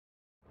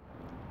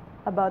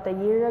About a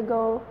year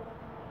ago,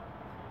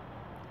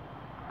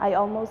 I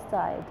almost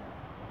died.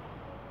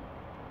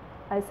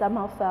 I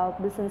somehow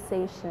felt the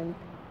sensation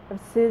of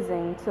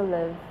ceasing to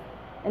live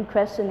and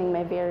questioning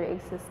my very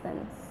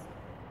existence.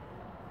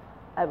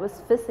 I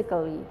was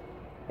physically,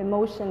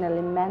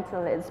 emotionally,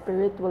 mentally, and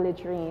spiritually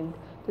drained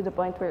to the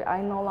point where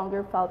I no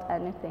longer felt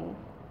anything,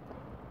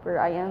 where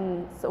I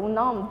am so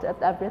numbed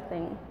at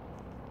everything.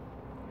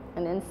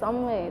 And in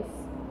some ways,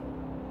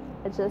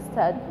 I just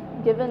had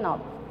given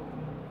up.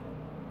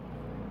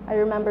 I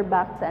remember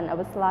back then I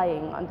was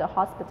lying on the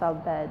hospital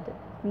bed,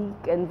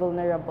 weak and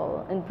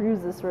vulnerable, and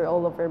bruises were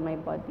all over my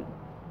body.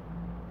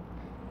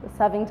 I was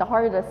having the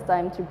hardest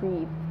time to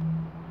breathe.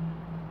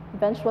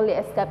 Eventually,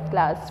 I skipped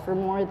class for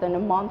more than a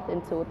month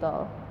in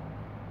total.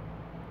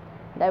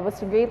 And I was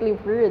greatly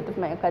worried of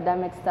my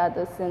academic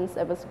status since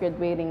I was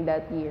graduating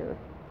that year.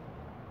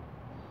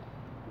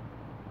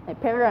 My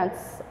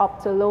parents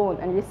opted a loan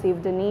and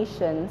received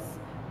donations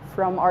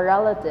from our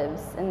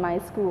relatives in my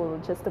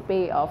school just to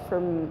pay off for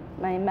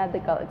my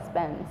medical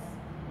expense.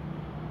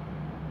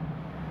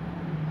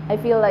 I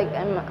feel like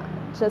I'm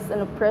just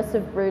an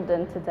oppressive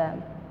burden to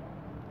them,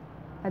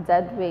 a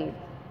dead weight,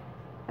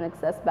 and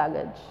excess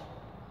baggage.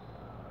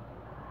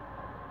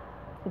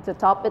 And to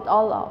top it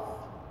all off,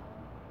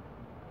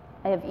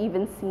 I have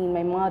even seen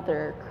my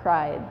mother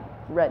cry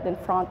right in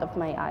front of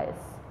my eyes.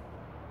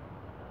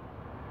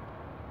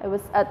 I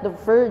was at the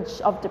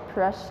verge of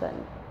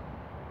depression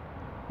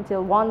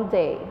until one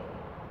day,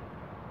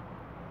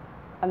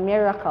 a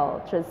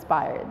miracle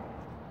transpired.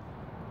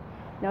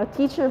 Now, a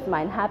teacher of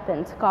mine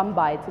happened to come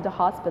by to the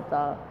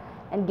hospital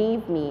and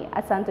gave me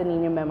a Santo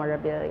Niño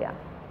memorabilia.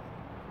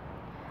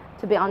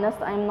 To be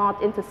honest, I'm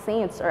not into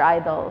saints or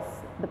idols,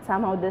 but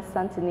somehow this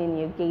Santo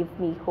Niño gave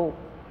me hope.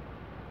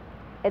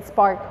 It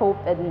sparked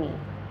hope in me,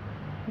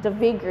 the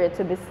vigor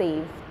to be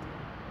saved,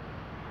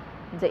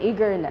 the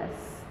eagerness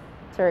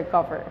to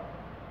recover.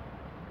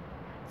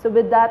 So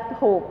with that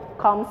hope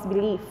comes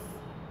belief.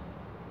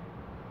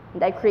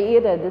 And I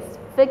created this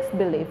fixed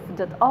belief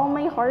that all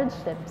my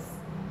hardships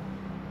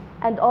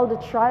and all the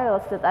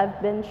trials that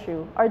I've been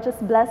through are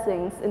just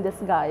blessings in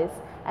disguise,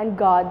 and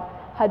God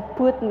had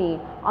put me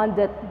on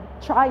that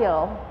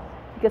trial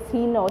because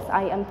He knows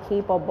I am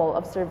capable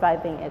of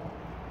surviving it.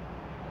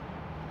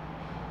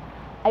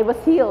 I was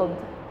healed.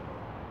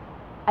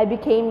 I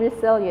became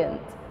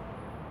resilient.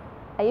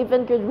 I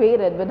even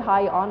graduated with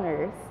high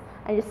honors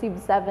and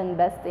received 7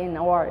 Best in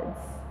awards.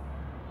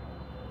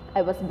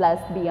 I was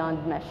blessed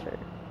beyond measure.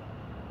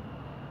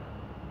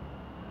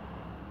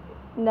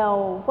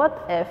 Now,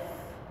 what if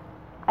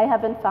I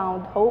haven't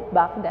found hope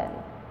back then?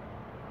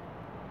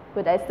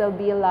 Would I still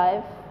be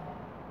alive?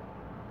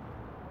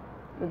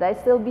 Would I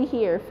still be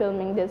here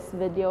filming this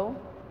video?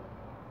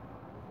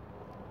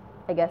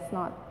 I guess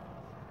not.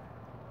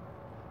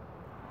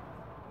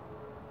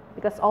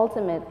 Because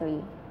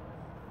ultimately,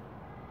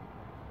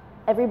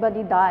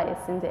 everybody dies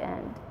in the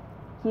end.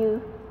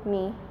 You,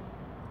 me,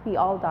 we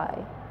all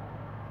die.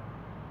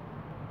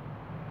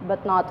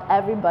 But not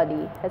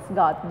everybody has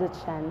got the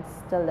chance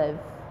to live.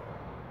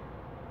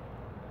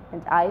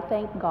 And I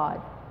thank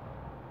God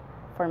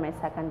for my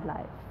second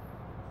life.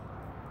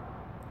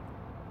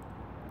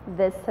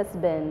 This has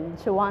been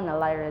Joana,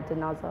 Lyra,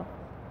 Donozo.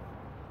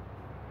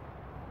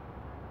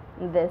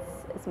 This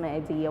is my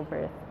idea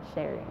worth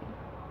sharing.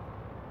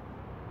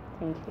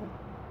 Thank you.